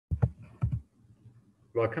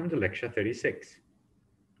Welcome to lecture 36.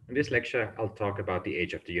 In this lecture, I'll talk about the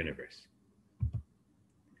age of the universe.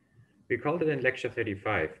 We called it in lecture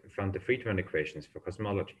 35, we found the Friedmann equations for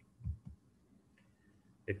cosmology.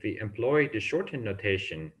 If we employ the shorthand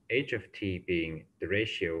notation, h of t being the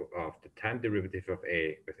ratio of the time derivative of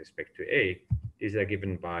a with respect to a, these are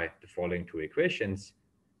given by the following two equations,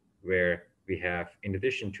 where we have, in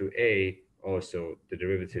addition to a, also the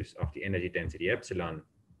derivatives of the energy density epsilon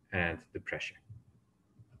and the pressure.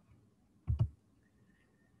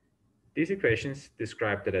 These equations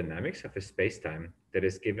describe the dynamics of a spacetime that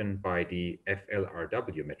is given by the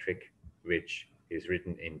FLRW metric, which is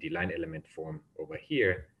written in the line element form over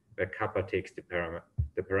here, where kappa takes the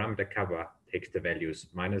parameter kappa takes the values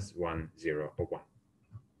 -1, 0, or 1.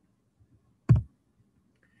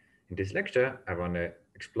 In this lecture, I want to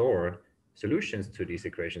explore solutions to these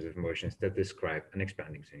equations of motions that describe an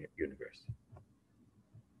expanding universe.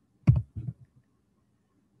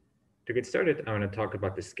 To get started, I want to talk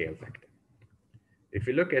about the scale factor. If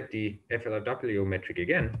we look at the FLRW metric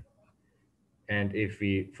again, and if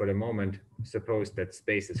we, for the moment, suppose that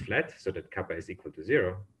space is flat, so that kappa is equal to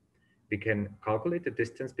 0, we can calculate the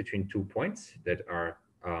distance between 2 points that are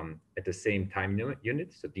at the same time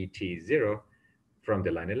unit, so dt is 0, from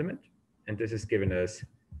the line element. And this is given as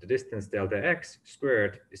the distance delta x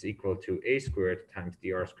squared is equal to a squared times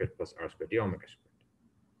dr squared plus r squared d omega squared.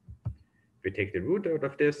 If we take the root out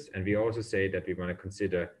of this, and we also say that we want to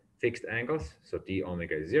consider fixed angles, so d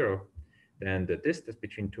omega is 0, then the distance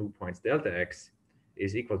between 2 points delta x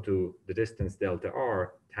is equal to the distance delta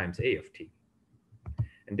r times a of t.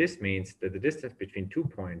 And this means that the distance between 2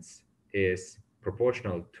 points is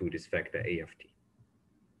proportional to this factor a of t.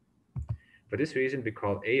 For this reason, we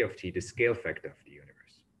call a of t the scale factor of the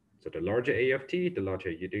universe. So the larger a of t, the larger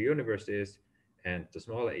the universe is, and the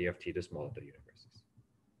smaller a of t, the smaller the universe is.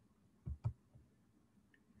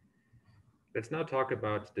 Let's now talk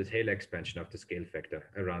about the Taylor expansion of the scale factor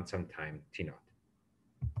around some time t0.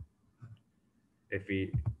 If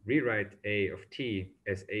we rewrite a of t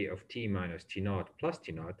as a of t minus t0 plus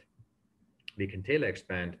t0, we can Taylor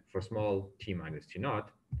expand for small t minus t0.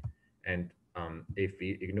 And if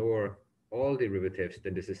we ignore all derivatives,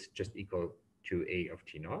 then this is just equal to a of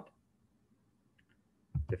t0.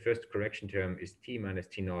 The first correction term is t minus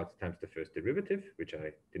t0 times the first derivative, which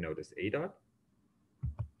I denote as a dot.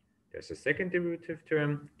 There's a second derivative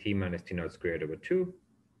term, t minus t0 squared over 2,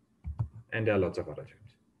 and there are lots of other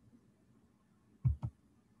terms.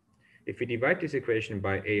 If we divide this equation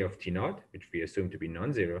by a of t0, which we assume to be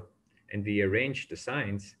non-zero, and we arrange the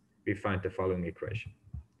signs, we find the following equation.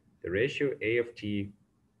 The ratio a of t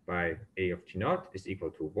by a of t0 is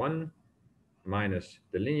equal to 1 minus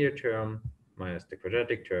the linear term minus the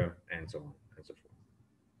quadratic term, and so on and so forth.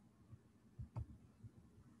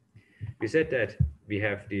 We said that we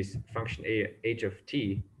have this function h of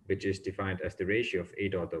t, which is defined as the ratio of a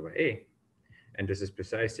dot over a. And this is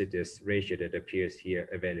precisely this ratio that appears here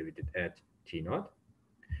evaluated at t0.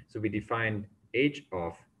 So we define h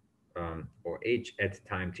of, or h at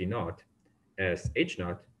time t0 as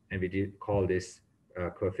h0, and we call this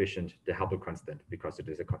coefficient the Hubble constant because it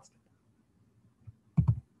is a constant.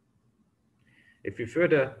 If we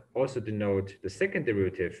further also denote the second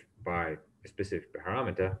derivative by a specific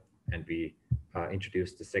parameter, and we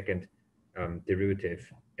introduce the second derivative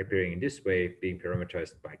appearing in this way, being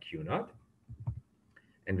parameterized by q0,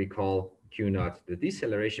 and we call q0 the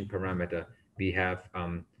deceleration parameter, we have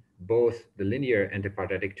both the linear and the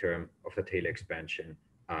quadratic term of the Taylor expansion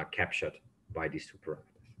captured by these two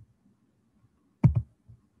parameters.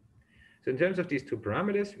 So in terms of these two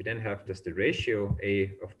parameters, we then have just the ratio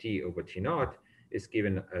a of t over t0 is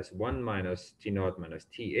given as 1 minus t0 minus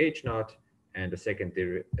t h0, and a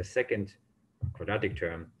second quadratic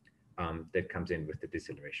term that comes in with the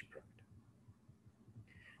deceleration parameter.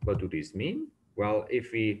 What do these mean? Well,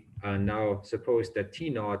 if we now suppose that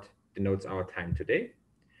t0 denotes our time today,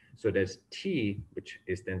 so that t, which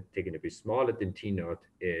is then taken to be smaller than t0,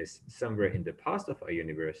 is somewhere in the past of our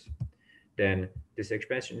universe, then this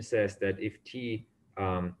expansion says that if t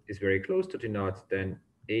is very close to t0, then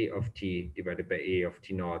a of t divided by a of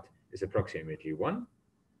t0 is approximately 1.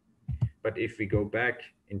 But if we go back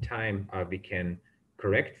in time, we can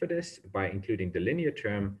correct for this by including the linear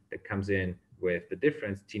term that comes in with the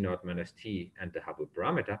difference t0 minus t and the Hubble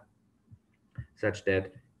parameter, such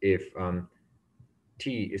that if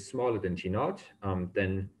t is smaller than t0,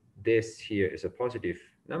 then this here is a positive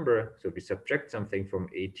number. So we subtract something from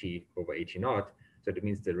at over at0. So that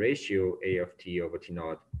means the ratio a of t over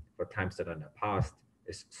t0 for times that are in the past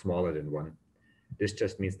is smaller than 1. This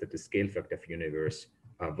just means that the scale factor of the universe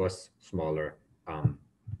was smaller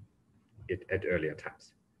it at earlier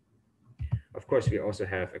times. Of course, we also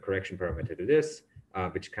have a correction parameter to this,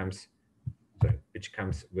 which comes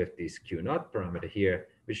with this Q naught parameter here,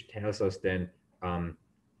 which tells us then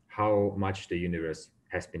how much the universe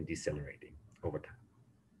has been decelerating over time.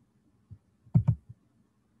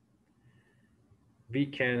 We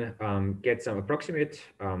can get some approximate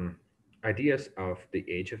ideas of the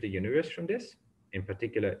age of the universe from this. In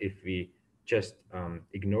particular, if we just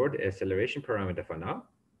ignore the acceleration parameter for now,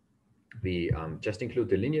 we just include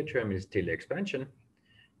the linear term in this Taylor expansion,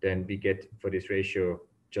 then we get for this ratio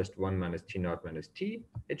just 1 minus T naught minus T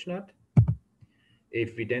H naught.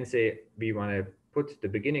 If we then say we want to put the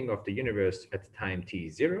beginning of the universe at time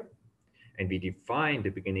t0, and we define the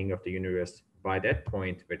beginning of the universe by that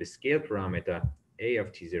point where the scale parameter a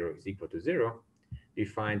of t0 is equal to 0, we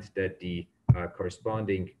find that the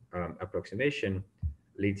corresponding approximation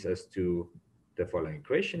leads us to the following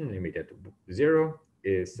equation, namely that 0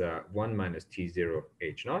 is 1 minus t0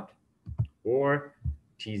 h naught, or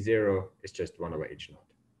t0 is just 1 over h naught.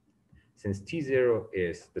 Since t0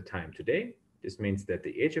 is the time today, this means that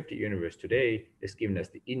the age of the universe today is given as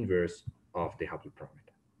the inverse of the Hubble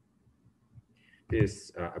parameter.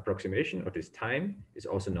 This approximation, or this time, is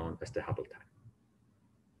also known as the Hubble time.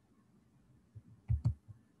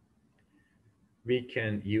 We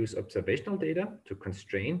can use observational data to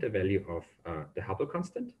constrain the value of the Hubble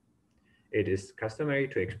constant. It is customary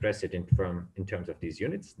to express it in terms of these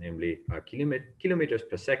units, namely kilometers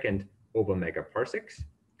per second over megaparsecs.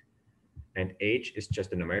 And h is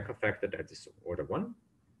just a numerical factor that is order 1.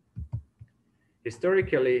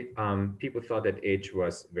 Historically, people thought that h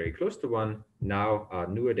was very close to 1. Now,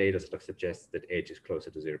 newer data sort of suggests that h is closer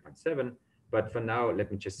to 0.7. But for now, let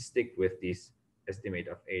me just stick with this estimate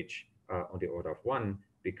of h on the order of 1,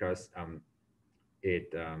 because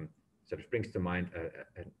it sort of brings to mind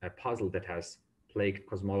a puzzle that has plagued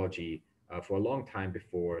cosmology for a long time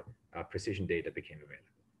before precision data became available.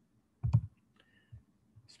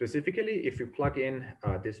 Specifically, if we plug in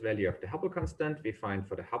this value of the Hubble constant, we find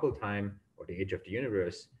for the Hubble time, or the age of the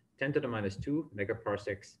universe, 10 to the minus 2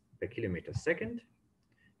 megaparsecs per kilometer second.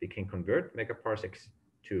 We can convert megaparsecs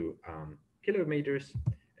to kilometers.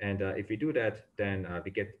 And if we do that, then we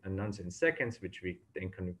get a nonce in seconds, which we then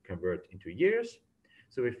can convert into years.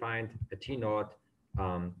 So we find a T naught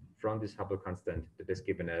from this Hubble constant that is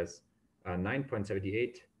given as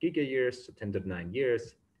 9.78 gigayears, so 10 to the 9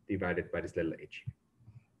 years, divided by this little h.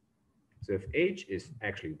 So if h is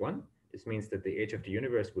actually 1, this means that the age of the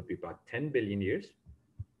universe would be about 10 billion years.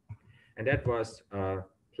 And that was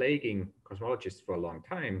plaguing cosmologists for a long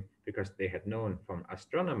time, because they had known from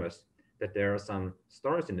astronomers that there are some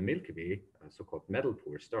stars in the Milky Way, so-called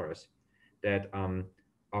metal-poor stars, that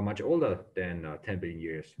are much older than 10 billion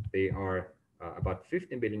years. They are about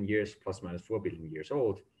 15 billion years plus minus 4 billion years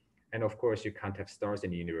old. And of course, you can't have stars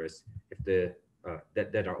in the universe if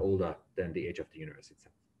that are older than the age of the universe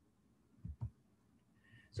itself.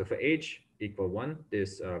 So for h equal 1,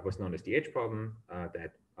 this was known as the h problem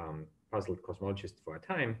that puzzled cosmologists for a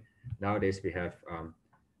time. Nowadays, we have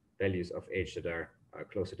values of h that are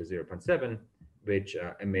closer to 0.7, which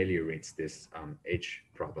ameliorates this h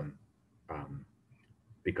problem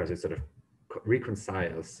because it sort of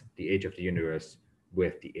reconciles the age of the universe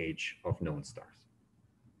with the age of known stars.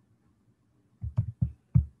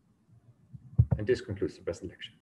 And this concludes the present lecture.